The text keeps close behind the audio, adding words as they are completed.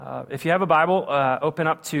If you have a Bible, open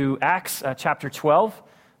up to Acts chapter 12.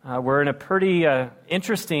 We're in a pretty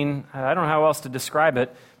interesting, I don't know how else to describe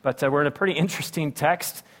it, but we're in a pretty interesting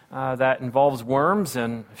text that involves worms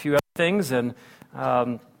and a few other things. And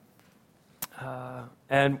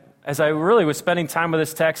as I really was spending time with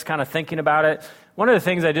this text, kind of thinking about it, one of the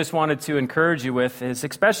things I just wanted to encourage you with is,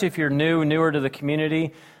 especially if you're newer to the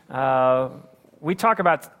community, we talk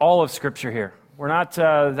about all of Scripture here. We're not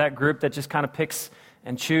that group that just kind of picks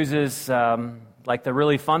and chooses like the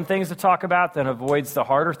really fun things to talk about, then avoids the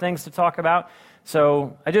harder things to talk about.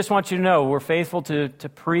 So I just want you to know we're faithful to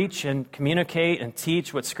preach and communicate and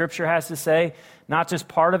teach what Scripture has to say, not just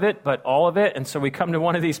part of it, but all of it. And so we come to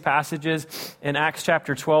one of these passages in Acts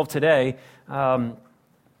chapter 12 today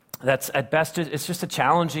that's at best, it's just a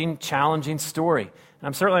challenging story. And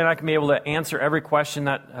I'm certainly not going to be able to answer every question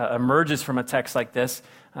that emerges from a text like this,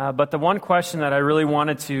 but the one question that I really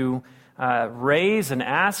wanted to raise and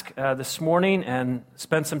ask this morning and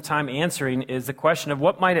spend some time answering is the question of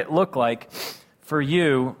what might it look like for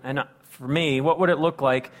you and for me, what would it look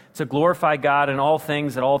like to glorify God in all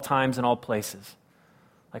things, at all times, in all places?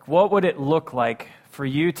 Like, what would it look like for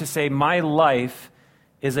you to say, my life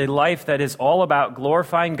is a life that is all about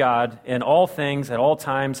glorifying God in all things, at all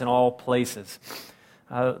times, in all places?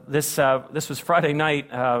 This was Friday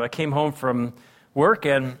night. I came home from work,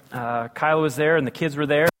 and Kyla was there, and the kids were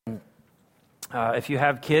there. If you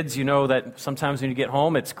have kids, you know that sometimes when you get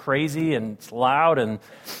home, it's crazy and it's loud, and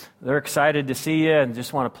they're excited to see you and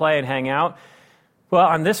just want to play and hang out. Well,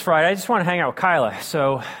 on this Friday, I just want to hang out with Kyla.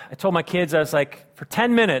 So I told my kids, I was like, for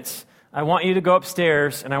 10 minutes, I want you to go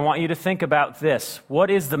upstairs, and I want you to think about this. What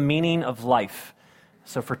is the meaning of life?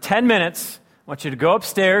 So for 10 minutes, I want you to go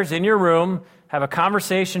upstairs in your room, have a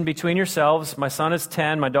conversation between yourselves. My son is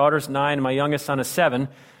 10, my daughter's 9, and my youngest son is 7.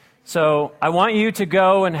 So I want you to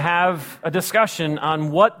go and have a discussion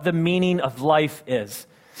on what the meaning of life is.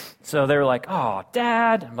 So they were like, oh,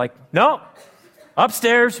 Dad. I'm like, no,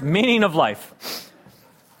 upstairs, meaning of life.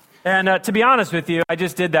 And to be honest with you, I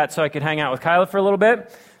just did that so I could hang out with Kyla for a little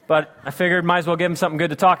bit. But I figured might as well give them something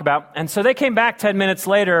good to talk about. And so they came back 10 minutes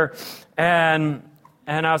later, and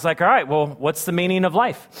I was like, all right, well, what's the meaning of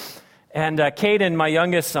life? And Caden, my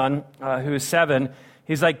youngest son, who's 7,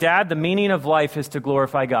 he's like, Dad, the meaning of life is to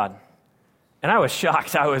glorify God. And I was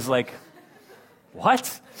shocked. I was like,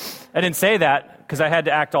 what? I didn't say that because I had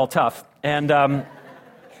to act all tough. And I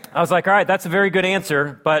was like, all right, that's a very good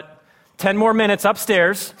answer, but 10 more minutes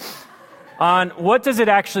upstairs on what does it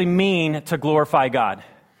actually mean to glorify God?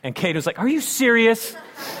 And Kate was like, are you serious?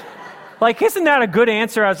 Like, isn't that a good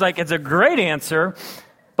answer? I was like, it's a great answer,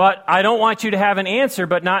 but I don't want you to have an answer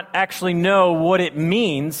but not actually know what it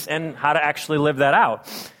means and how to actually live that out.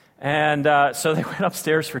 And so they went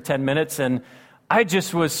upstairs for 10 minutes, and I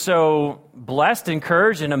just was so blessed,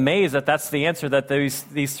 encouraged, and amazed that that's the answer that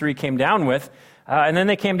these three came down with. And then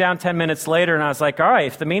they came down 10 minutes later, and I was like, all right,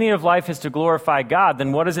 if the meaning of life is to glorify God,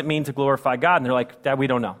 then what does it mean to glorify God? And they're like, Dad, we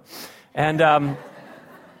don't know. And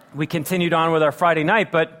we continued on with our Friday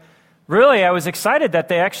night, but really I was excited that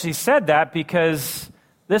they actually said that, because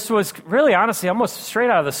this was really, honestly, almost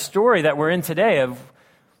straight out of the story that we're in today of,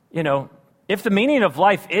 you know, if the meaning of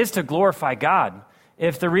life is to glorify God,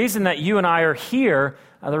 if the reason that you and I are here,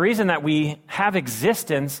 the reason that we have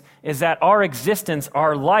existence is that our existence,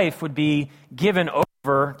 our life would be given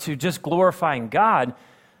over to just glorifying God,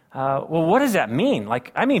 well, what does that mean?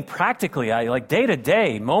 Like, I mean, practically, like day to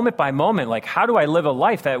day, moment by moment, like how do I live a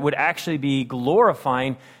life that would actually be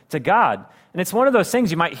glorifying to God? And it's one of those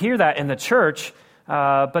things, you might hear that in the church,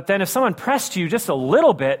 but then if someone pressed you just a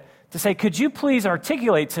little bit to say, could you please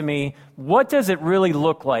articulate to me, what does it really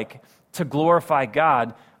look like to glorify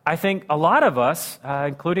God? I think a lot of us,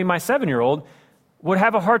 including my 7-year-old, would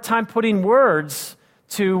have a hard time putting words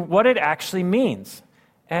to what it actually means.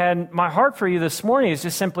 And my heart for you this morning is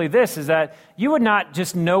just simply this, is that you would not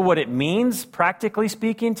just know what it means, practically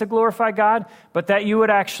speaking, to glorify God, but that you would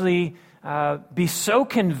actually be so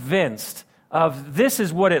convinced of this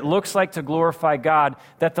is what it looks like to glorify God,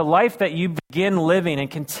 that the life that you begin living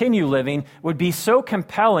and continue living would be so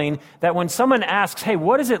compelling that when someone asks, hey,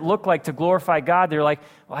 what does it look like to glorify God? They're like,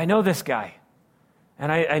 well, I know this guy,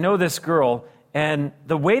 and I know this girl, and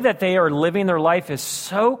the way that they are living their life is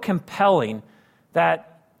so compelling that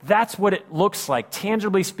that's what it looks like,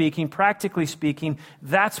 tangibly speaking, practically speaking,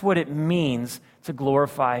 that's what it means to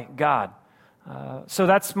glorify God. So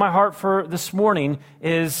that's my heart for this morning,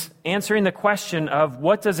 is answering the question of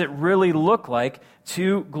what does it really look like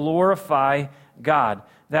to glorify God?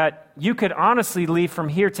 That you could honestly leave from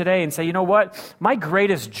here today and say, you know what? My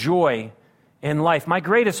greatest joy in life, my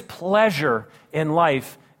greatest pleasure in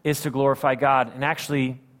life is to glorify God and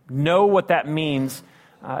actually know what that means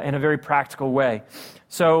in a very practical way.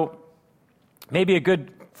 So maybe a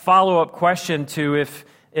good follow-up question to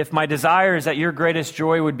if my desire is that your greatest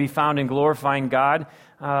joy would be found in glorifying God,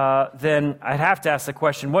 then I'd have to ask the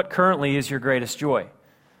question, what currently is your greatest joy?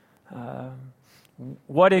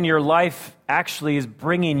 What in your life actually is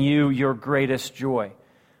bringing you your greatest joy?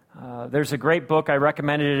 There's a great book, I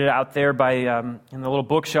recommended it out there in the little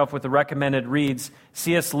bookshelf with the recommended reads.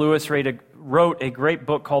 C.S. Lewis wrote a great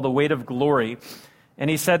book called The Weight of Glory, and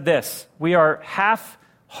he said this: we are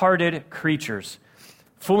half-hearted creatures,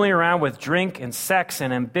 fooling around with drink and sex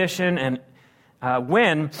and ambition, and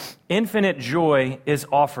when infinite joy is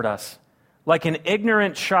offered us. Like an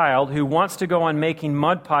ignorant child who wants to go on making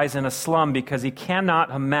mud pies in a slum because he cannot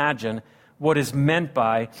imagine what is meant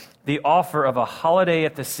by the offer of a holiday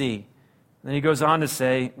at the sea. Then he goes on to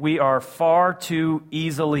say, we are far too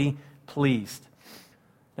easily pleased.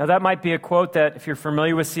 Now that might be a quote that if you're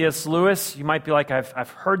familiar with C.S. Lewis, you might be like, I've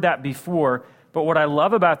heard that before. But what I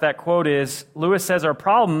love about that quote is, Lewis says our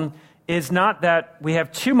problem is not that we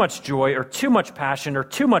have too much joy or too much passion or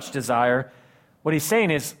too much desire. What he's saying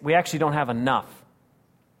is we actually don't have enough.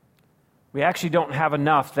 We actually don't have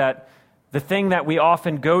enough, that the thing that we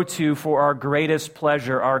often go to for our greatest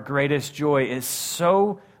pleasure, our greatest joy, is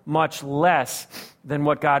so much less than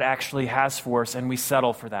what God actually has for us, and we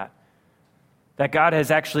settle for that. That God has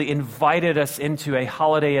actually invited us into a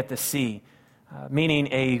holiday at the sea, meaning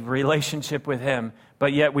a relationship with Him,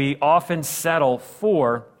 but yet we often settle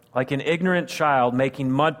for, like an ignorant child making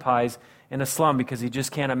mud pies in a slum because he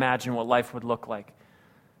just can't imagine what life would look like.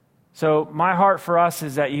 So my heart for us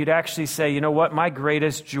is that you'd actually say, you know what, my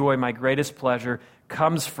greatest joy, my greatest pleasure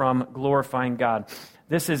comes from glorifying God.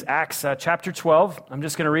 This is Acts chapter 12. I'm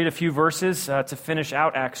just going to read a few verses to finish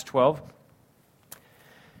out Acts 12.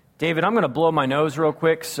 David, I'm going to blow my nose real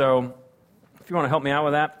quick, so if you want to help me out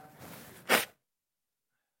with that. Thank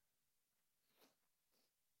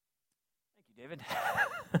you, David.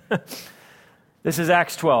 This is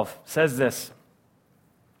Acts 12. It says this.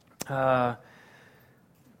 Verse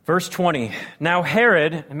 20. Now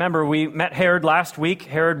Herod, remember we met Herod last week.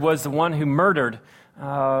 Herod was the one who murdered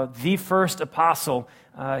the first apostle.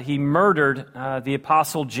 He murdered the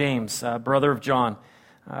apostle James, brother of John.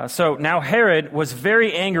 So now Herod was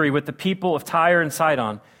very angry with the people of Tyre and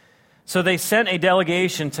Sidon. So they sent a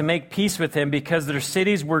delegation to make peace with him because their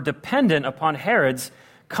cities were dependent upon Herod's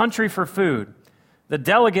country for food. The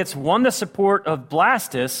delegates won the support of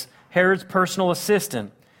Blastus, Herod's personal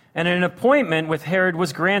assistant, and an appointment with Herod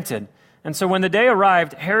was granted. And so when the day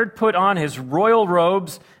arrived, Herod put on his royal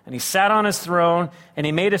robes, and he sat on his throne, and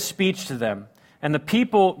he made a speech to them. And the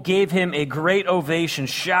people gave him a great ovation,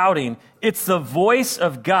 shouting, "It's the voice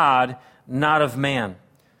of God, not of man."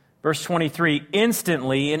 Verse 23,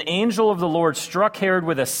 instantly an angel of the Lord struck Herod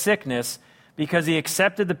with a sickness because he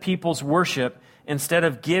accepted the people's worship instead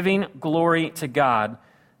of giving glory to God.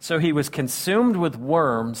 So he was consumed with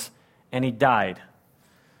worms, and he died.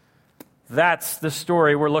 That's the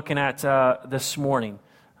story we're looking at this morning.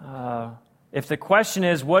 If the question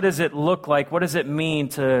is, what does it look like? What does it mean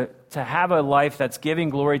to have a life that's giving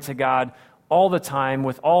glory to God all the time,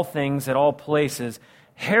 with all things, at all places?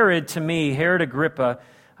 Herod, to me, Herod Agrippa,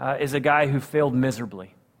 is a guy who failed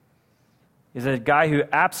miserably. Is a guy who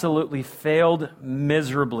absolutely failed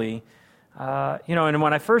miserably. And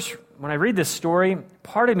when I read this story,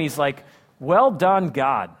 part of me is like, well done,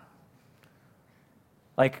 God.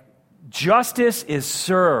 Like, justice is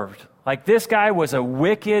served. Like, this guy was a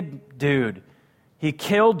wicked dude. He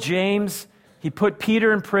killed James. He put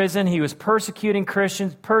Peter in prison. He was persecuting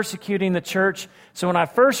Christians, persecuting the church. So when I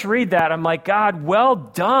first read that, I'm like, God, well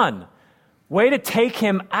done. Way to take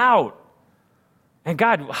him out. And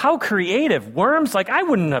God, how creative. Worms? Like, I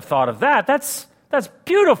wouldn't have thought of that. That's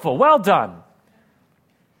beautiful. Well done.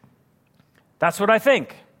 That's what I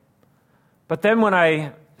think. But then when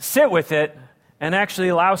I sit with it and actually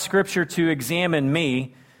allow Scripture to examine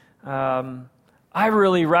me, I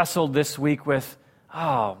really wrestled this week with,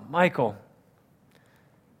 Michael,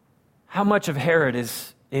 how much of Herod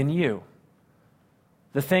is in you?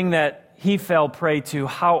 The thing that he fell prey to,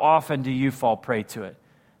 how often do you fall prey to it?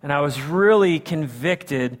 And I was really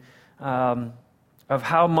convicted of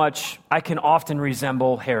how much I can often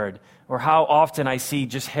resemble Herod, or how often I see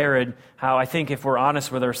just Herod, how I think if we're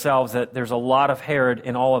honest with ourselves that there's a lot of Herod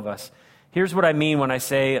in all of us. Here's what I mean when I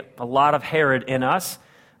say a lot of Herod in us.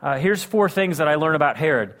 Here's 4 things that I learned about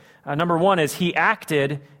Herod. Number 1 is he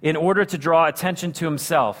acted in order to draw attention to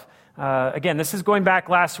himself. Again, this is going back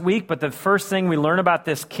last week, but the first thing we learn about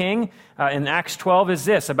this king in Acts 12 is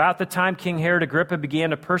this. About the time King Herod Agrippa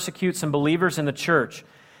began to persecute some believers in the church.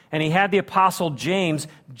 and he had the apostle James,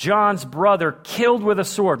 John's brother, killed with a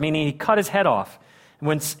sword, meaning he cut his head off. And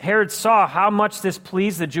when Herod saw how much this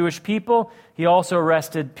pleased the Jewish people, he also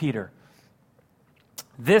arrested Peter.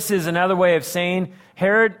 This is another way of saying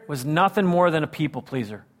Herod was nothing more than a people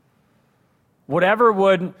pleaser. Whatever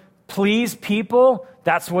would please people,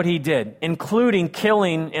 that's what he did, including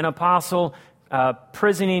killing an apostle,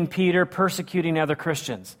 prisoning Peter, persecuting other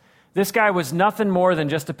Christians. This guy was nothing more than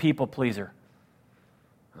just a people pleaser.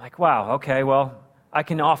 Like, wow, okay, well, I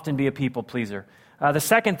can often be a people pleaser. The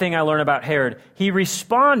second thing I learned about Herod, he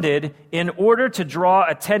responded in order to draw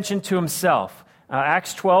attention to himself.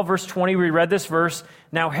 Acts 12, verse 20, we read this verse.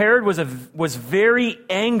 Now Herod was very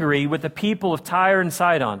angry with the people of Tyre and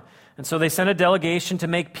Sidon, and so they sent a delegation to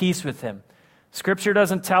make peace with him. Scripture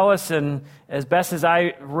doesn't tell us, and as best as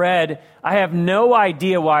I read, I have no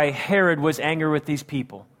idea why Herod was angry with these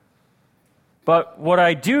people. But what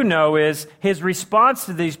I do know is his response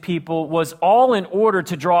to these people was all in order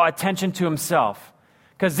to draw attention to himself.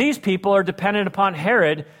 Because these people are dependent upon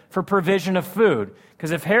Herod for provision of food.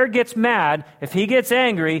 Because if Herod gets mad, if he gets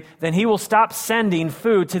angry, then he will stop sending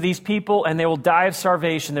food to these people and they will die of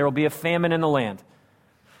starvation. There will be a famine in the land.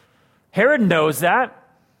 Herod knows that.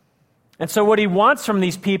 And so what he wants from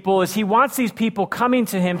these people is he wants these people coming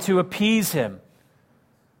to him to appease him.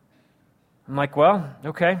 I'm like, well,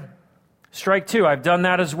 okay. Strike two, I've done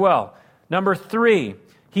that as well. Number 3,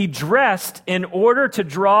 he dressed in order to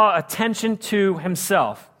draw attention to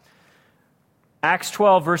himself. Acts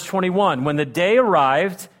 12, verse 21, when the day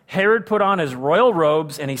arrived, Herod put on his royal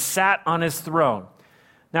robes and he sat on his throne.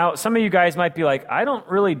 Now, some of you guys might be like, I don't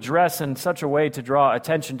really dress in such a way to draw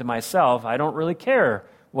attention to myself. I don't really care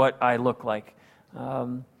what I look like.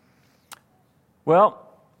 Well,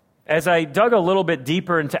 as I dug a little bit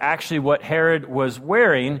deeper into actually what Herod was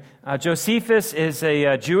wearing, Josephus is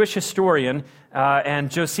a Jewish historian, and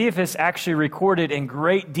Josephus actually recorded in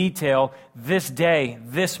great detail this day,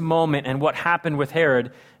 this moment, and what happened with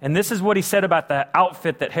Herod. And this is what he said about the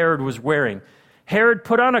outfit that Herod was wearing. Herod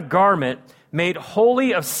put on a garment made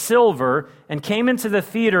wholly of silver and came into the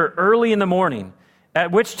theater early in the morning,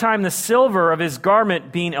 at which time the silver of his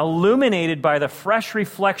garment being illuminated by the fresh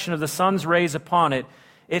reflection of the sun's rays upon it,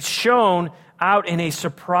 it shone out in a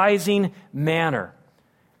surprising manner.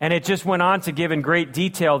 And it just went on to give in great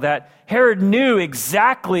detail that Herod knew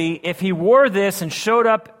exactly if he wore this and showed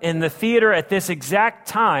up in the theater at this exact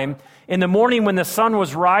time, in the morning when the sun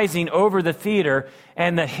was rising over the theater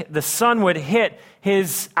and the sun would hit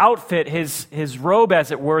his outfit, his robe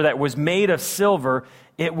as it were, that was made of silver,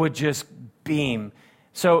 it would just beam.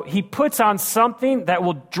 So he puts on something that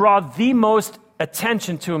will draw the most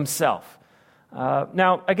attention to himself.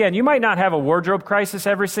 Now, again, you might not have a wardrobe crisis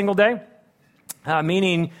every single day,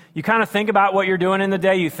 meaning you kind of think about what you're doing in the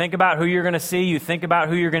day, you think about who you're going to see, you think about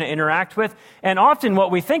who you're going to interact with, and often what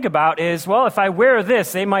we think about is, well, if I wear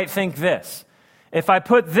this, they might think this. If I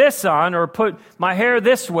put this on or put my hair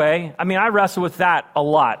this way, I mean, I wrestle with that a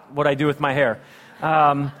lot, what I do with my hair.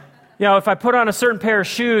 If I put on a certain pair of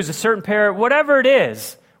shoes, a certain pair, whatever it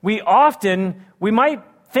is, we might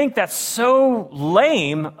think that's so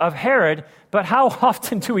lame of Herod, but how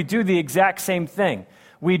often do we do the exact same thing?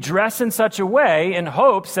 We dress in such a way in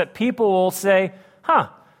hopes that people will say,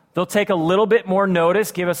 they'll take a little bit more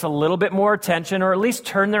notice, give us a little bit more attention, or at least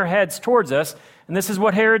turn their heads towards us. And this is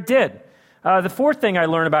what Herod did. The fourth thing I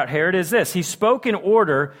learned about Herod is this. He spoke in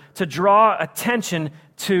order to draw attention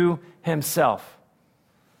to himself.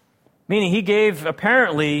 Meaning he gave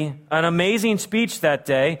apparently an amazing speech that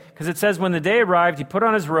day, because it says when the day arrived, he put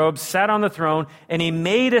on his robes, sat on the throne, and he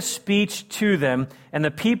made a speech to them, and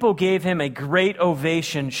the people gave him a great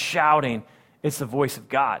ovation, shouting, "It's the voice of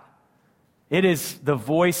God." It is the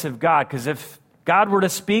voice of God, because if God were to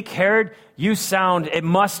speak, Herod, it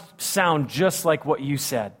must sound just like what you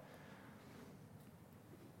said.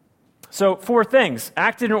 So 4 things: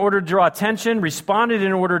 acted in order to draw attention, responded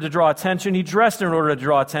in order to draw attention, he dressed in order to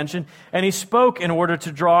draw attention, and he spoke in order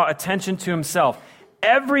to draw attention to himself.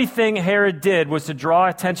 Everything Herod did was to draw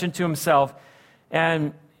attention to himself,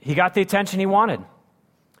 and he got the attention he wanted.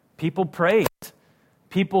 People praised.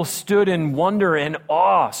 People stood in wonder and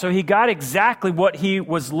awe. So he got exactly what he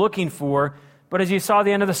was looking for, but as you saw at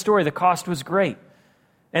the end of the story, the cost was great.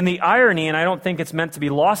 And the irony, and I don't think it's meant to be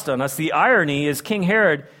lost on us, the irony is King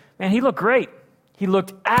Herod, man, he looked great. He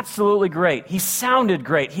looked absolutely great. He sounded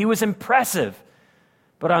great. He was impressive.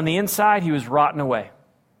 But on the inside, he was rotting away.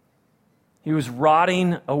 He was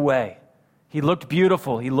rotting away. He looked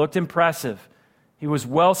beautiful. He looked impressive. He was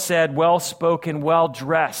well said, well spoken, well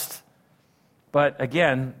dressed. But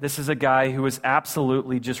again, this is a guy who was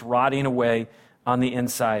absolutely just rotting away on the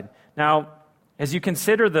inside. Now, as you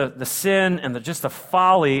consider the sin and just the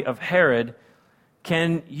folly of Herod,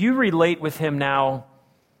 can you relate with him now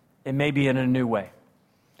and maybe in a new way?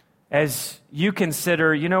 As you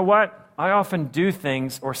consider, you know what? I often do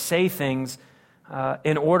things or say things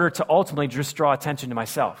in order to ultimately just draw attention to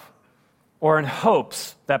myself, or in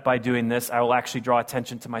hopes that by doing this, I will actually draw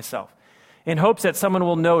attention to myself, in hopes that someone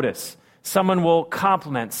will notice, someone will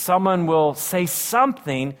compliment, someone will say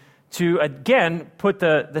something to, again, put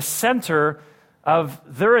the center of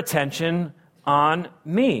their attention on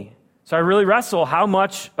me. So I really wrestle how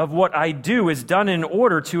much of what I do is done in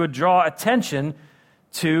order to draw attention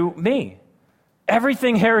to me.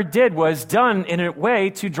 Everything Herod did was done in a way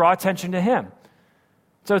to draw attention to him.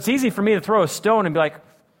 So it's easy for me to throw a stone and be like,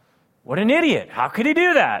 what an idiot. How could he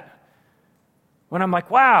do that? When I'm like,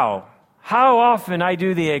 wow, how often I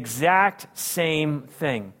do the exact same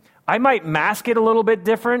thing. I might mask it a little bit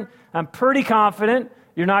different. I'm pretty confident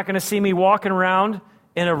you're not going to see me walking around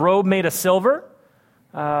in a robe made of silver.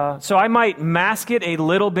 So I might mask it a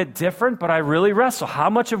little bit different, but I really wrestle. How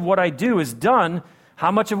much of what I do is done?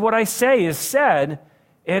 How much of what I say is said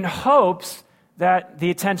in hopes that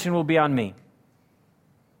the attention will be on me?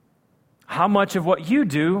 How much of what you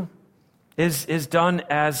do is done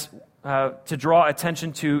as to draw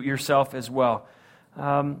attention to yourself as well?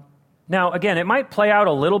 Now, again, it might play out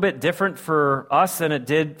a little bit different for us than it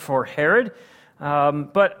did for Herod,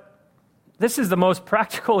 but this is the most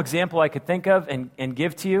practical example I could think of and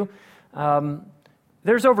give to you.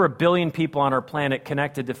 There's over 1 billion people on our planet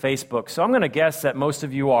connected to Facebook, so I'm going to guess that most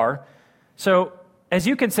of you are. So as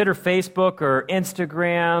you consider Facebook or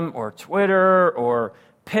Instagram or Twitter or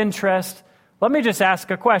Pinterest, let me just ask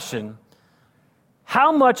a question.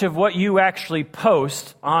 How much of what you actually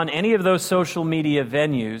post on any of those social media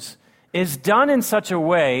venues is done in such a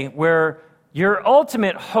way where your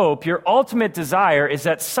ultimate hope, your ultimate desire is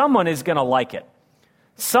that someone is going to like it?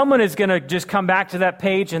 Someone is going to just come back to that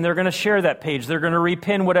page and they're going to share that page. They're going to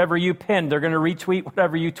repin whatever you pinned. They're going to retweet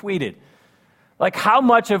whatever you tweeted. Like how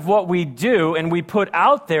much of what we do and we put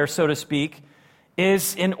out there, so to speak,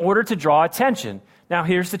 is in order to draw attention. Now,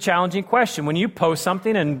 here's the challenging question. When you post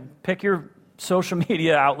something and pick your social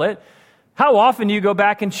media outlet, how often do you go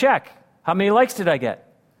back and check? How many likes did I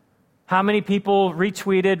get? How many people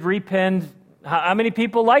retweeted, repinned? How many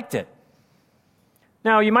people liked it?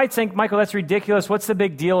 Now, you might think, Michael, that's ridiculous. What's the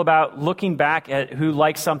big deal about looking back at who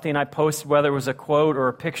liked something I posted, whether it was a quote or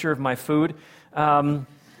a picture of my food?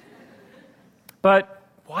 But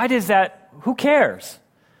why does that, who cares?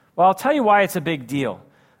 Well, I'll tell you why it's a big deal.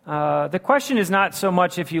 The question is not so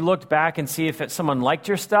much if you looked back and see if someone liked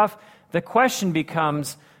your stuff. The question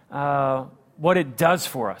becomes what it does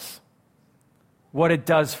for us. What it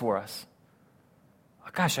does for us. Oh,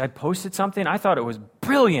 gosh, I posted something. I thought it was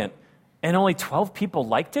brilliant. And only 12 people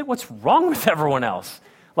liked it? What's wrong with everyone else?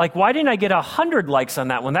 Like, why didn't I get 100 likes on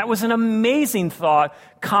that one? That was an amazing thought,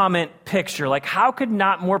 comment, picture. Like, how could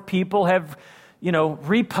not more people have,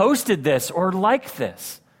 reposted this or liked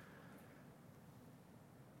this?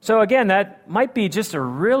 So again, that might be just a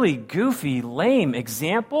really goofy, lame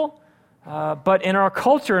example. But in our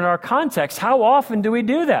culture, in our context, how often do we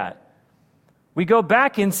do that? We go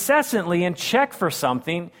back incessantly and check for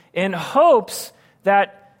something in hopes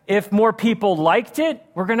that if more people liked it,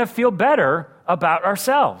 we're going to feel better about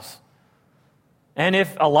ourselves. And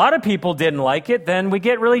if a lot of people didn't like it, then we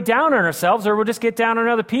get really down on ourselves, or we'll just get down on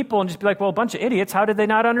other people and just be like, well, a bunch of idiots, how did they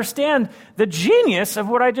not understand the genius of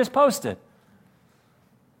what I just posted?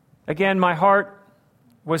 Again, my heart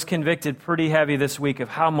was convicted pretty heavy this week of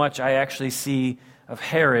how much I actually see of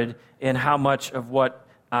Herod and how much of what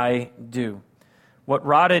I do. What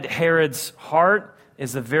rotted Herod's heart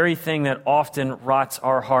is the very thing that often rots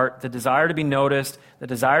our heart: the desire to be noticed, the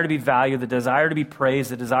desire to be valued, the desire to be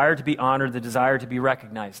praised, the desire to be honored, the desire to be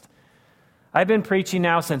recognized. I've been preaching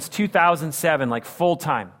now since 2007, like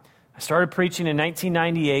full-time. I started preaching in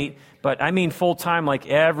 1998, but I mean full-time, like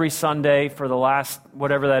every Sunday for the last,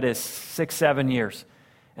 whatever that is, 6-7 years.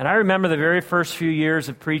 And I remember the very first few years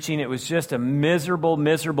of preaching, it was just a miserable,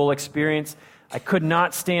 miserable experience. I could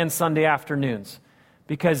not stand Sunday afternoons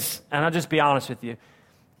because, and I'll just be honest with you,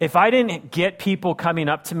 if I didn't get people coming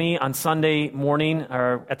up to me on Sunday morning,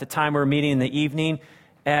 or at the time we were meeting in the evening,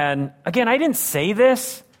 and again, I didn't say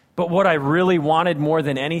this, but what I really wanted more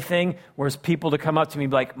than anything was people to come up to me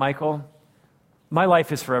and be like, Michael, my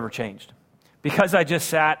life is forever changed. Because I just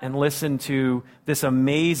sat and listened to this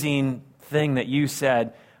amazing thing that you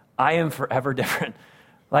said, I am forever different.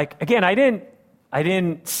 Like, again, I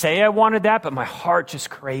didn't say I wanted that, but my heart just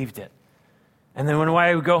craved it. And then when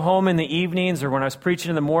I would go home in the evenings or when I was preaching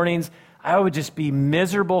in the mornings, I would just be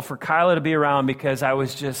miserable for Kyla to be around because I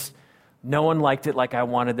was just no one liked it like I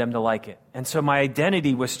wanted them to like it. And so my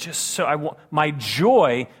identity was just my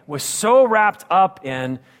joy was so wrapped up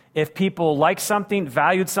in if people liked something,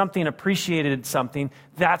 valued something, appreciated something,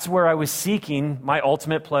 that's where I was seeking my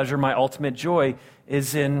ultimate pleasure, my ultimate joy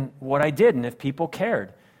is in what I did. And if people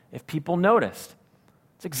cared, if people noticed,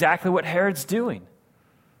 it's exactly what Herod's doing.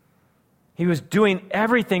 He was doing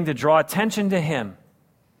everything to draw attention to him.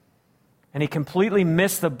 And he completely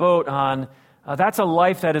missed the boat on, that's a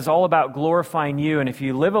life that is all about glorifying you. And if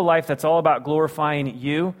you live a life that's all about glorifying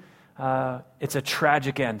you, it's a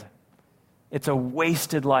tragic end. It's a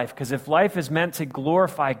wasted life. Because if life is meant to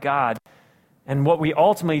glorify God, and what we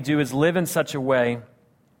ultimately do is live in such a way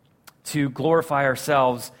to glorify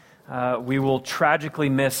ourselves, we will tragically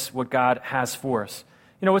miss what God has for us.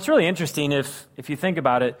 You know, what's really interesting, if you think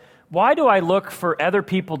about it, why do I look for other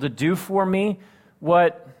people to do for me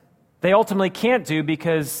what they ultimately can't do?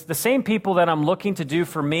 Because the same people that I'm looking to do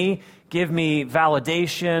for me give me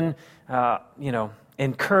validation,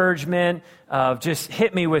 encouragement, just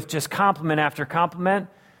hit me with just compliment after compliment.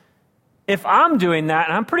 If I'm doing that,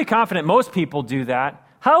 and I'm pretty confident most people do that,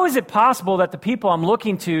 how is it possible that the people I'm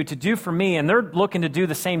looking to do for me, and they're looking to do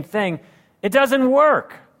the same thing, it doesn't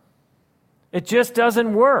work? It just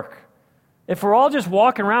doesn't work. If we're all just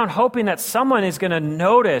walking around hoping that someone is going to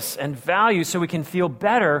notice and value so we can feel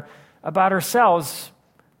better about ourselves,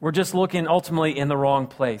 we're just looking ultimately in the wrong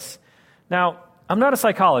place. Now, I'm not a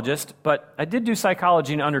psychologist, but I did do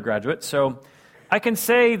psychology in undergraduate, so I can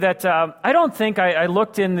say that I don't think I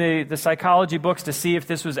looked in the psychology books to see if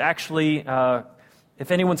this was actually,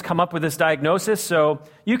 if anyone's come up with this diagnosis, so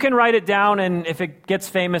you can write it down, and if it gets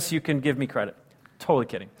famous, you can give me credit. Totally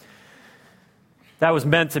kidding. That was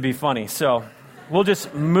meant to be funny, so we'll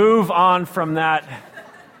just move on from that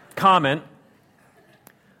comment.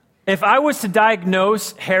 If I was to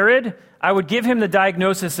diagnose Herod, I would give him the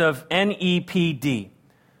diagnosis of NEPD.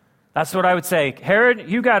 That's what I would say. Herod,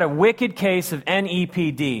 you got a wicked case of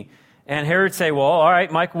NEPD. And Herod would say, well, all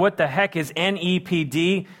right, Mike, what the heck is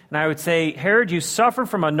NEPD? And I would say, Herod, you suffer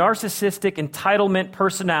from a narcissistic entitlement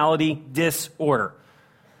personality disorder.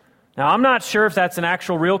 Now, I'm not sure if that's an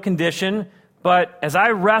actual real condition, but as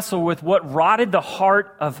I wrestle with what rotted the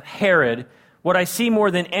heart of Herod, what I see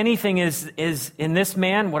more than anything is in this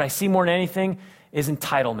man, what I see more than anything is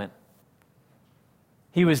entitlement.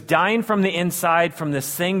 He was dying from the inside from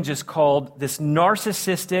this thing just called this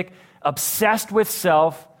narcissistic, obsessed with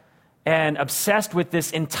self and obsessed with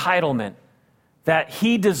this entitlement that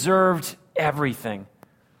he deserved everything.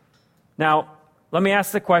 Now, let me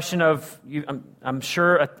ask the question of, I'm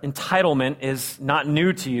sure entitlement is not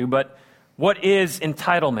new to you, but what is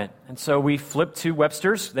entitlement? And so we flip to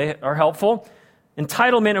Webster's. They are helpful.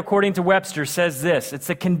 Entitlement, according to Webster, says this. It's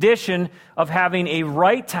a condition of having a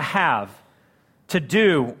right to have, to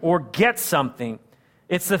do, or get something.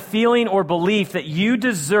 It's the feeling or belief that you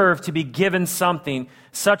deserve to be given something,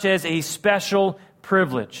 such as a special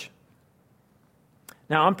privilege.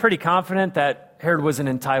 Now, I'm pretty confident that Herod was an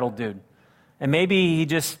entitled dude. And maybe he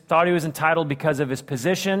just thought he was entitled because of his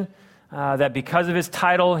position, that because of his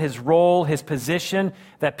title, his role, his position,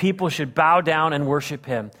 that people should bow down and worship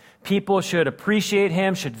him. People should appreciate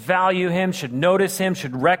him, should value him, should notice him,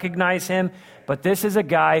 should recognize him. But this is a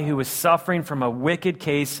guy who was suffering from a wicked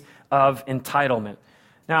case of entitlement.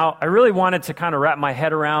 Now, I really wanted to kind of wrap my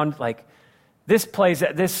head around, like, this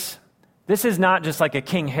is not just like a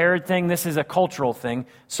King Herod thing, this is a cultural thing.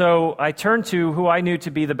 So I turned to who I knew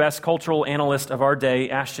to be the best cultural analyst of our day,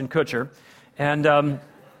 Ashton Kutcher. And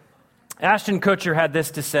Ashton Kutcher had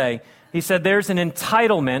this to say. He said, there's an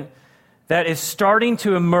entitlement that is starting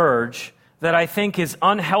to emerge that I think is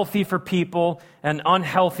unhealthy for people and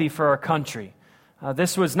unhealthy for our country.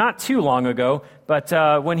 This was not too long ago,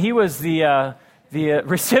 but when he was the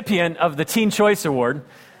recipient of the Teen Choice Award,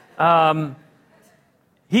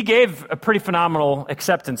 he gave a pretty phenomenal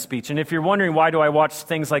acceptance speech. And if you're wondering why do I watch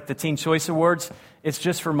things like the Teen Choice Awards, it's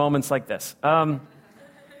just for moments like this. But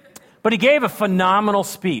he gave a phenomenal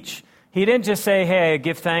speech. He didn't just say, hey, I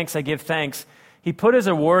give thanks. He put his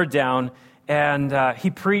award down, and he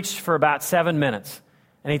preached for about 7 minutes.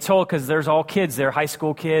 And he told, because there's all kids there, high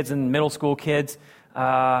school kids and middle school kids,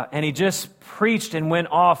 and he just preached and went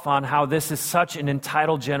off on how this is such an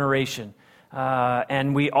entitled generation.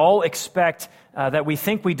 And we all expect that we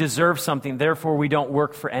think we deserve something, therefore we don't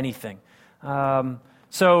work for anything.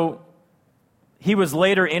 So he was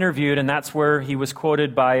later interviewed, and that's where he was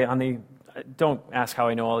quoted by, don't ask how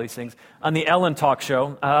I know all these things, on the Ellen talk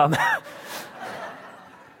show.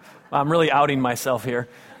 I'm really outing myself here.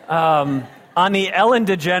 On the Ellen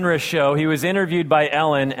DeGeneres show, he was interviewed by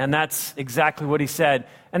Ellen, and that's exactly what he said.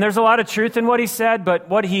 And there's a lot of truth in what he said, but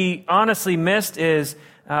what he honestly missed is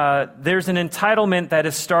there's an entitlement that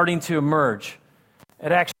is starting to emerge.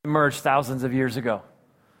 It actually emerged thousands of years ago.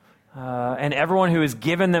 And everyone who has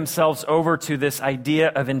given themselves over to this idea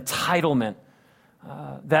of entitlement,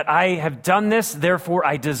 that I have done this, therefore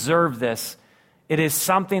I deserve this, it is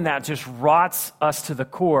something that just rots us to the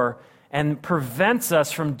core and prevents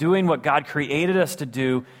us from doing what God created us to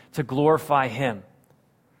do to glorify Him.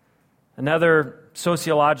 Another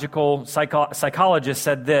sociological psychologist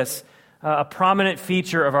said this, a prominent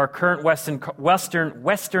feature of our current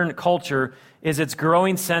Western culture is its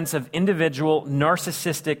growing sense of individual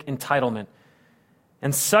narcissistic entitlement.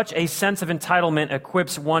 And such a sense of entitlement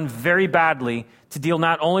equips one very badly to deal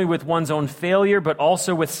not only with one's own failure, but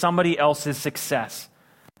also with somebody else's success.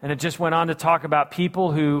 And it just went on to talk about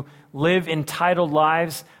people who live entitled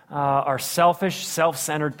lives are selfish,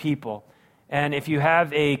 self-centered people. And if you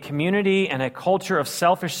have a community and a culture of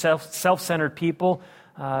selfish, self-centered people,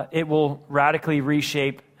 it will radically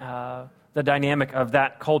reshape the dynamic of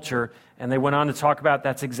that culture. And they went on to talk about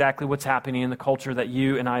that's exactly what's happening in the culture that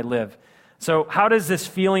you and I live. So how does this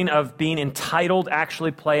feeling of being entitled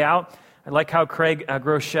actually play out? I like how Craig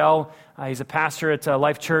Groeschel, he's a pastor at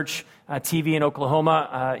Life Church TV in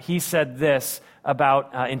Oklahoma, he said this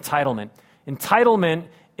about entitlement. Entitlement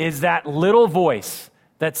is that little voice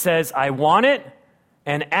that says, I want it,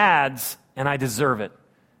 and adds, and I deserve it.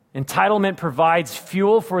 Entitlement provides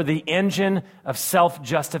fuel for the engine of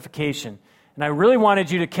self-justification. And I really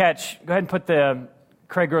wanted you to catch, go ahead and put the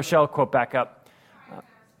Craig Groeschel quote back up.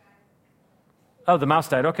 Oh, the mouse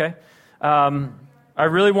died, okay. I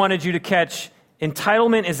really wanted you to catch,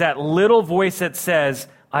 entitlement is that little voice that says,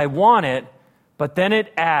 I want it, but then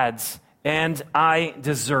it adds, and I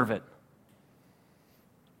deserve it.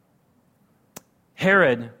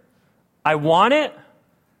 Herod, I want it,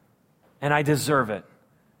 and I deserve it.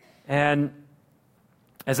 And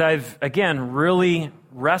as I've, again, really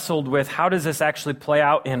wrestled with how does this actually play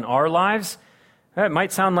out in our lives, it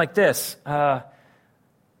might sound like this. I've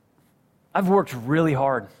worked really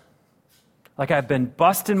hard. Like I've been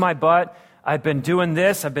busting my butt. I've been doing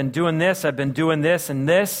this. I've been doing this. I've been doing this and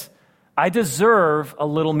this. I deserve a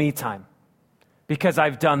little me time because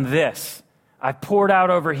I've done this. I've poured out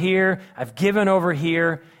over here. I've given over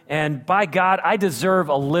here. And by God, I deserve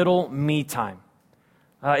a little me time.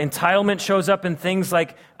 Entitlement shows up in things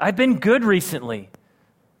like, I've been good recently.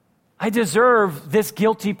 I deserve this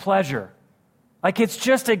guilty pleasure. Like it's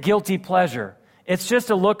just a guilty pleasure. It's just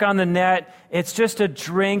a look on the net. It's just a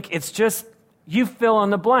drink. It's just, you fill in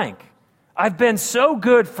the blank. I've been so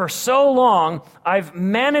good for so long. I've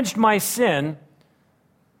managed my sin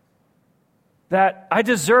that I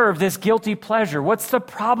deserve this guilty pleasure. What's the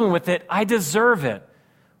problem with it? I deserve it.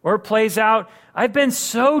 Or it plays out, I've been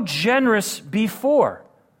so generous before.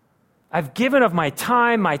 I've given of my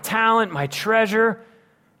time, my talent, my treasure.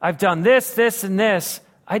 I've done this, this, and this.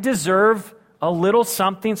 I deserve a little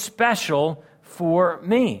something special for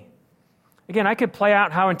me. Again, I could play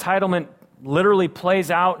out how entitlement literally plays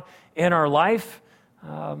out in our life.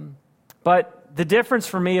 But the difference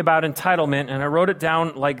for me about entitlement, and I wrote it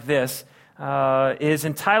down like this, is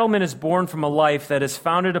entitlement is born from a life that is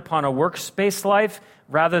founded upon a works-based life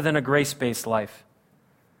rather than a grace-based life.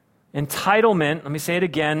 Entitlement, let me say it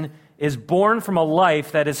again, is born from a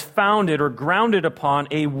life that is founded or grounded upon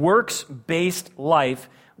a works-based life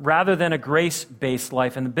rather than a grace-based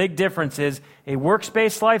life. And the big difference is a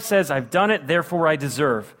works-based life says, I've done it, therefore I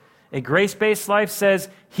deserve. A grace-based life says,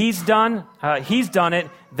 he's done it,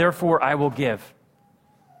 therefore I will give.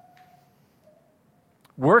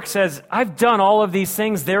 Work says, I've done all of these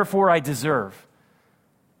things, therefore I deserve.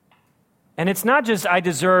 And it's not just I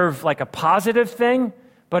deserve like a positive thing,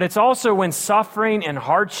 but it's also when suffering and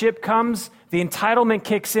hardship comes, the entitlement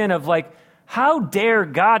kicks in of like, how dare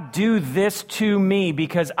God do this to me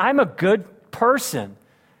because I'm a good person.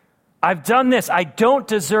 I've done this. I don't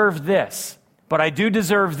deserve this, but I do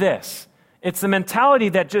deserve this. It's the mentality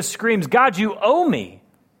that just screams, God, you owe me.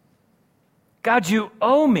 God, you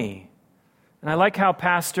owe me. And I like how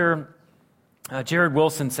Pastor Jared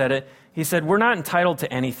Wilson said it. He said, we're not entitled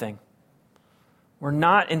to anything. We're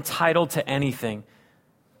not entitled to anything.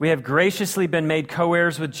 We have graciously been made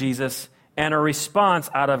co-heirs with Jesus, and our response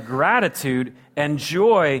out of gratitude and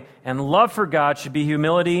joy and love for God should be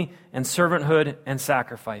humility and servanthood and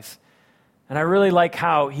sacrifice. And I really like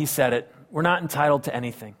how he said it. We're not entitled to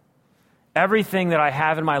anything. Everything that I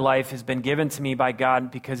have in my life has been given to me by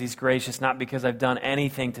God because he's gracious, not because I've done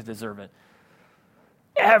anything to deserve it.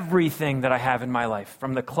 Everything that I have in my life,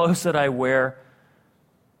 from the clothes that I wear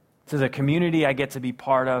to the community I get to be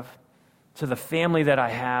part of, to the family that I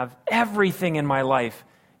have. Everything in my life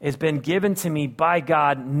has been given to me by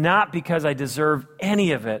God, not because I deserve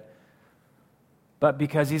any of it, but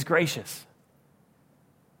because he's gracious.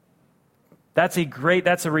 That's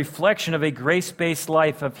a reflection of a grace-based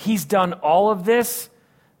life of he's done all of this,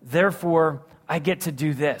 therefore I get to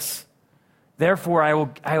do this. Therefore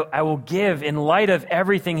I will give in light of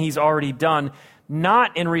everything he's already done,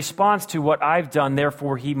 not in response to what I've done,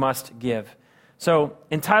 therefore he must give. So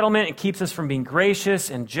entitlement, it keeps us from being gracious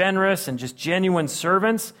and generous and just genuine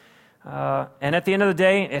servants. And at the end of the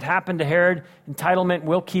day, it happened to Herod. Entitlement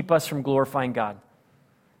will keep us from glorifying God.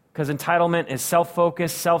 Because entitlement is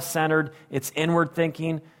self-focused, self-centered, it's inward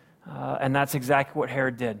thinking, and that's exactly what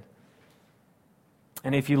Herod did.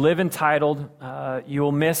 And if you live entitled, you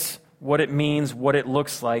will miss what it means, what it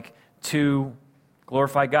looks like to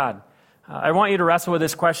glorify God. I want you to wrestle with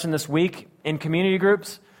this question this week in community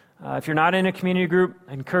groups. If you're not in a community group,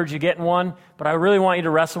 I encourage you to get in one, but I really want you to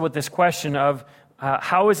wrestle with this question of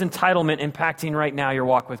how is entitlement impacting right now your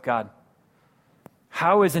walk with God?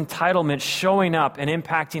 How is entitlement showing up and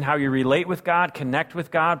impacting how you relate with God, connect with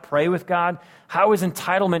God, pray with God? How is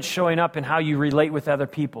entitlement showing up in how you relate with other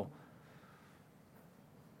people?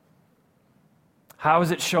 How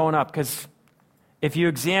is it showing up? Because if you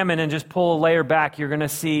examine and just pull a layer back, you're going to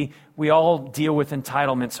see we all deal with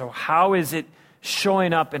entitlement. So how is it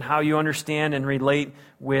showing up in how you understand and relate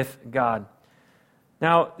with God?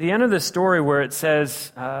 Now, the end of the story where it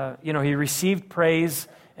says, he received praise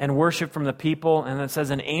and worship from the people, and it says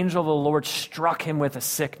an angel of the Lord struck him with a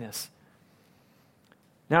sickness.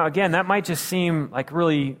 Now, again, that might just seem like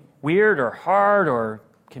really weird or hard or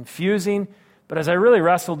confusing, but as I really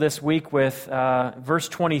wrestled this week with verse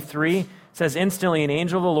 23, it says, instantly an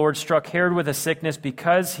angel of the Lord struck Herod with a sickness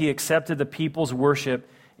because he accepted the people's worship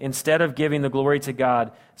instead of giving the glory to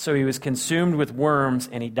God. So he was consumed with worms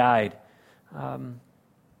and he died. I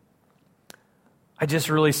just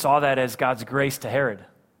really saw that as God's grace to Herod.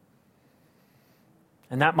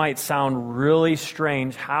 And that might sound really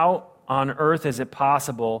strange. How on earth is it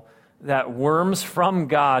possible that worms from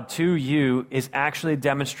God to you is actually a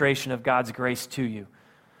demonstration of God's grace to you?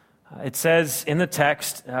 It says in the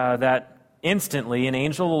text that instantly an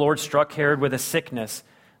angel of the Lord struck Herod with a sickness.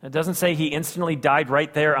 It doesn't say he instantly died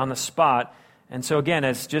right there on the spot. And so again,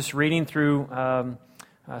 as just reading through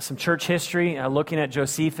some church history, looking at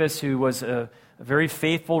Josephus, who was a very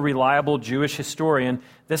faithful, reliable Jewish historian,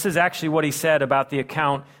 this is actually what he said about the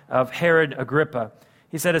account of Herod Agrippa.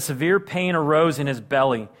 He said, a severe pain arose in his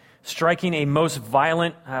belly, striking with a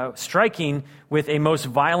most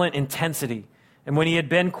violent intensity. And when he had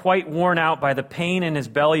been quite worn out by the pain in his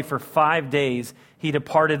belly for 5 days, he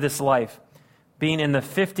departed this life, being in the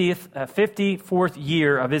 54th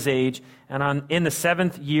year of his age and in the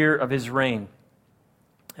 7th year of his reign.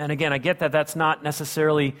 And again, I get that that's not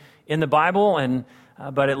necessarily in the Bible,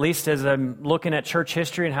 but at least as I'm looking at church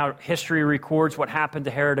history and how history records what happened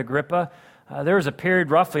to Herod Agrippa, there was a period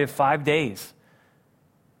roughly of 5 days.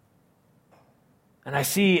 And I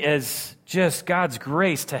see as just God's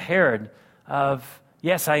grace to Herod of,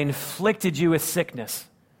 yes, I inflicted you with sickness,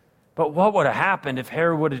 but what would have happened if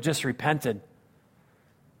Herod would have just repented?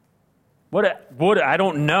 I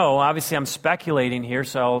don't know. Obviously, I'm speculating here,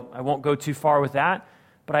 so I won't go too far with that.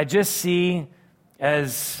 But I just see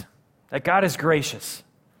as that God is gracious.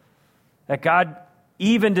 That God,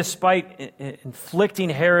 even despite inflicting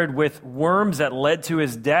Herod with worms that led to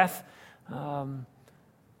his death,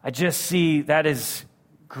 I just see that is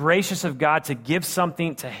gracious of God to give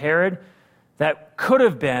something to Herod that could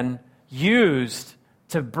have been used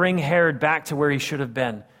to bring Herod back to where he should have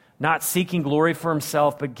been. Not seeking glory for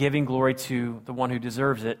himself, but giving glory to the one who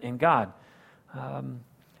deserves it in God.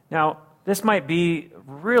 Now, this might be a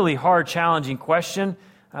really hard, challenging question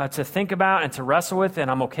to think about and to wrestle with,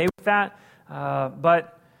 and I'm okay with that.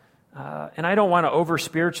 But I don't want to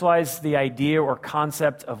over-spiritualize the idea or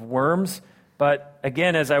concept of worms. But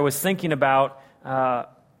again, as I was thinking about, I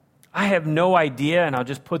have no idea, and I'll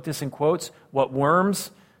just put this in quotes, what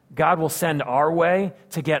worms God will send our way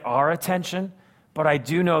to get our attention. But I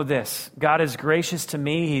do know this. God is gracious to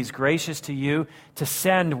me. He's gracious to you to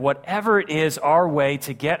send whatever it is our way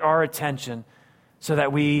to get our attention so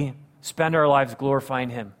that we spend our lives glorifying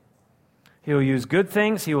Him. He will use good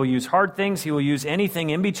things. He will use hard things. He will use anything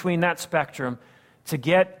in between that spectrum to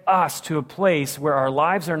get us to a place where our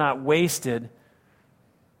lives are not wasted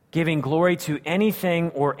giving glory to anything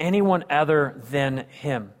or anyone other than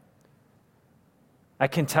Him. I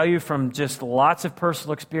can tell you from just lots of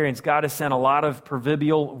personal experience, God has sent a lot of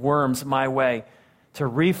proverbial worms my way to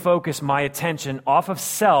refocus my attention off of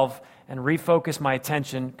self and refocus my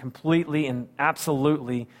attention completely and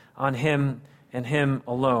absolutely on Him and Him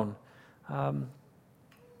alone.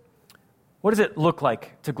 What does it look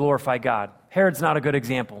like to glorify God? Herod's not a good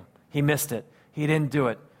example. He missed it. He didn't do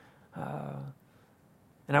it.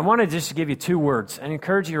 And I want to just give you 2 words. I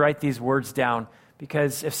encourage you to write these words down,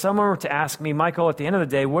 because if someone were to ask me, Michael, at the end of the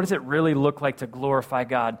day, what does it really look like to glorify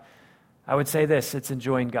God? I would say this: it's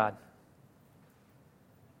enjoying God.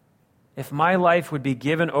 If my life would be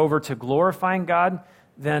given over to glorifying God,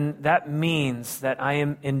 then that means that I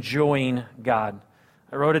am enjoying God.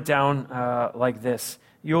 I wrote it down like this: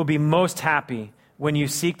 you will be most happy when you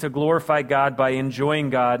seek to glorify God by enjoying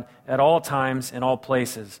God at all times and all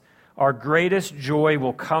places. Our greatest joy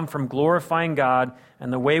will come from glorifying God,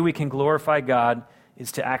 and the way we can glorify God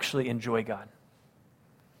is to actually enjoy God.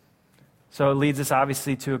 So it leads us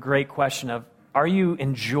obviously to a great question of, are you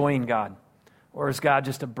enjoying God? Or is God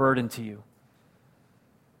just a burden to you?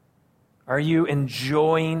 Are you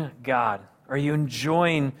enjoying God? Are you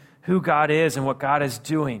enjoying who God is and what God is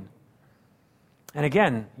doing? And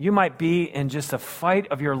again, you might be in just a fight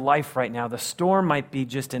of your life right now. The storm might be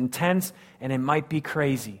just intense, and it might be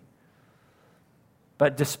crazy.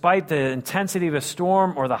 But despite the intensity of a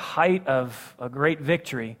storm or the height of a great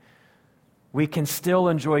victory, we can still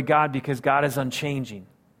enjoy God because God is unchanging.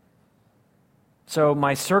 So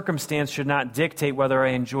my circumstance should not dictate whether I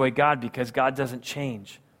enjoy God, because God doesn't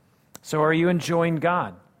change. So are you enjoying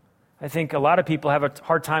God? I think a lot of people have a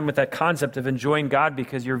hard time with that concept of enjoying God,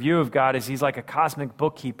 because your view of God is He's like a cosmic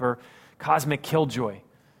bookkeeper, cosmic killjoy.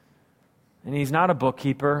 And He's not a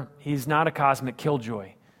bookkeeper. He's not a cosmic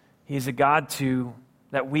killjoy. He's a God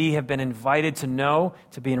that we have been invited to know,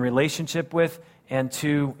 to be in relationship with, and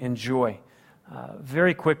to enjoy.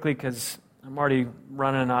 Very quickly, because I'm already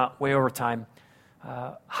running way over time.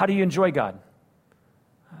 How do you enjoy God?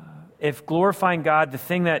 If glorifying God, the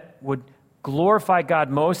thing that would glorify God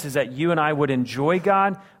most is that you and I would enjoy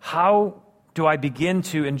God, how do I begin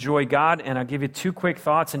to enjoy God? And I'll give you 2 quick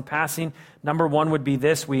thoughts in passing. Number 1 would be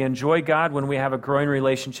this: we enjoy God when we have a growing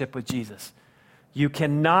relationship with Jesus. You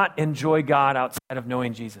cannot enjoy God outside of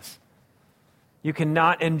knowing Jesus. You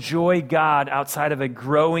cannot enjoy God outside of a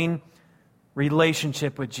growing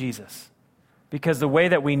relationship with Jesus. Because the way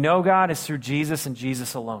that we know God is through Jesus and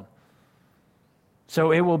Jesus alone.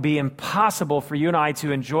 So it will be impossible for you and I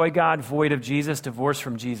to enjoy God void of Jesus, divorced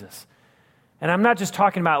from Jesus. And I'm not just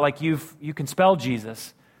talking about like you can spell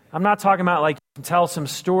Jesus. I'm not talking about like you can tell some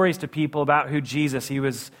stories to people about who Jesus, he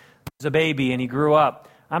was a baby and he grew up.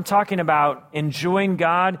 I'm talking about enjoying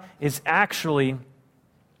God is actually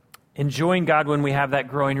enjoying God when we have that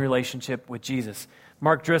growing relationship with Jesus.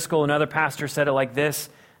 Mark Driscoll, another pastor, said it like this,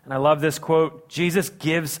 and I love this quote: Jesus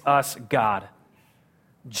gives us God.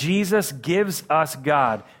 Jesus gives us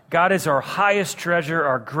God. God is our highest treasure,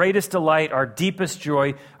 our greatest delight, our deepest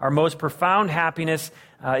joy, our most profound happiness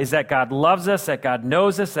is that God loves us, that God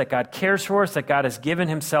knows us, that God cares for us, that God has given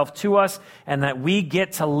Himself to us, and that we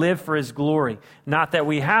get to live for His glory. Not that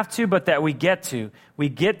we have to, but that we get to. We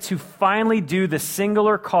get to finally do the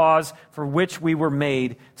singular cause for which we were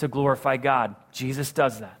made, to glorify God. Jesus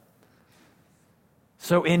does that.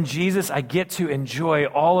 So in Jesus, I get to enjoy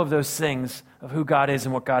all of those things of who God is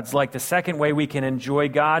and what God's like. The second way we can enjoy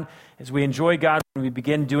God is we enjoy God when we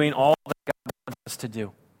begin doing all that God wants us to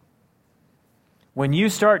do. When you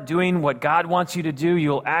start doing what God wants you to do,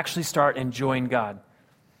 you'll actually start enjoying God.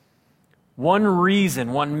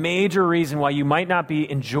 One major reason why you might not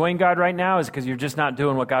be enjoying God right now is because you're just not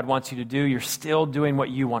doing what God wants you to do. You're still doing what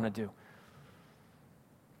you want to do.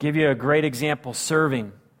 Give you a great example: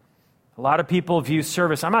 serving. A lot of people view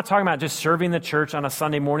service. I'm not talking about just serving the church on a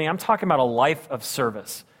Sunday morning. I'm talking about a life of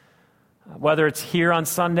service. Whether it's here on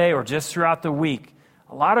Sunday or just throughout the week.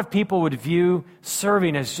 A lot of people would view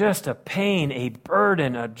serving as just a pain, a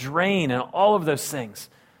burden, a drain, and all of those things.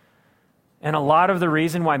 And a lot of the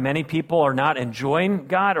reason why many people are not enjoying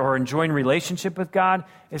God or enjoying relationship with God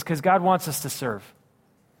is because God wants us to serve.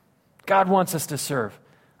 God wants us to serve.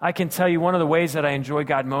 I can tell you one of the ways that I enjoy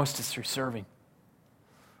God most is through serving.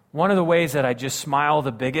 One of the ways that I just smile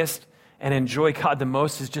the biggest and enjoy God the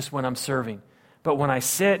most is just when I'm serving. But when I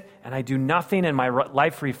sit and I do nothing and my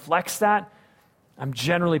life reflects that, I'm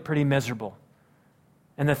generally pretty miserable.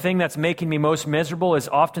 And the thing that's making me most miserable is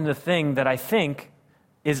often the thing that I think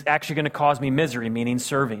is actually going to cause me misery, meaning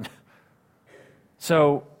serving.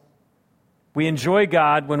 So we enjoy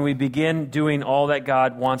God when we begin doing all that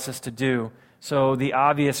God wants us to do. So the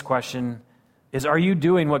obvious question is, are you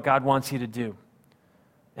doing what God wants you to do?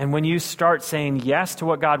 And when you start saying yes to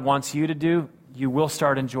what God wants you to do, you will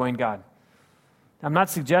start enjoying God. I'm not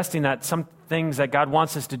suggesting that some things that God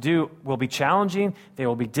wants us to do will be challenging, they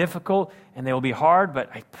will be difficult, and they will be hard, but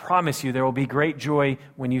I promise you there will be great joy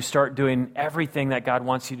when you start doing everything that God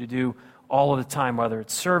wants you to do all of the time, whether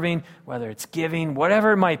it's serving, whether it's giving,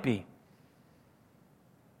 whatever it might be.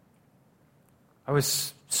 I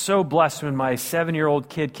was so blessed when my 7-year-old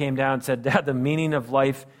kid came down and said, "Dad, the meaning of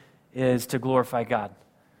life is to glorify God."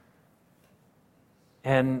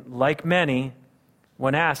 And like many,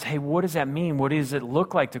 when asked, "Hey, what does that mean? What does it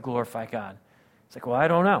look like to glorify God?" It's like, "Well, I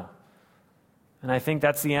don't know." And I think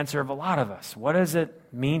that's the answer of a lot of us. What does it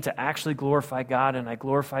mean to actually glorify God? And I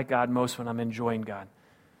glorify God most when I'm enjoying God.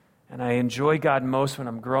 And I enjoy God most when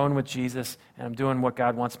I'm growing with Jesus and I'm doing what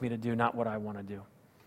God wants me to do, not what I want to do.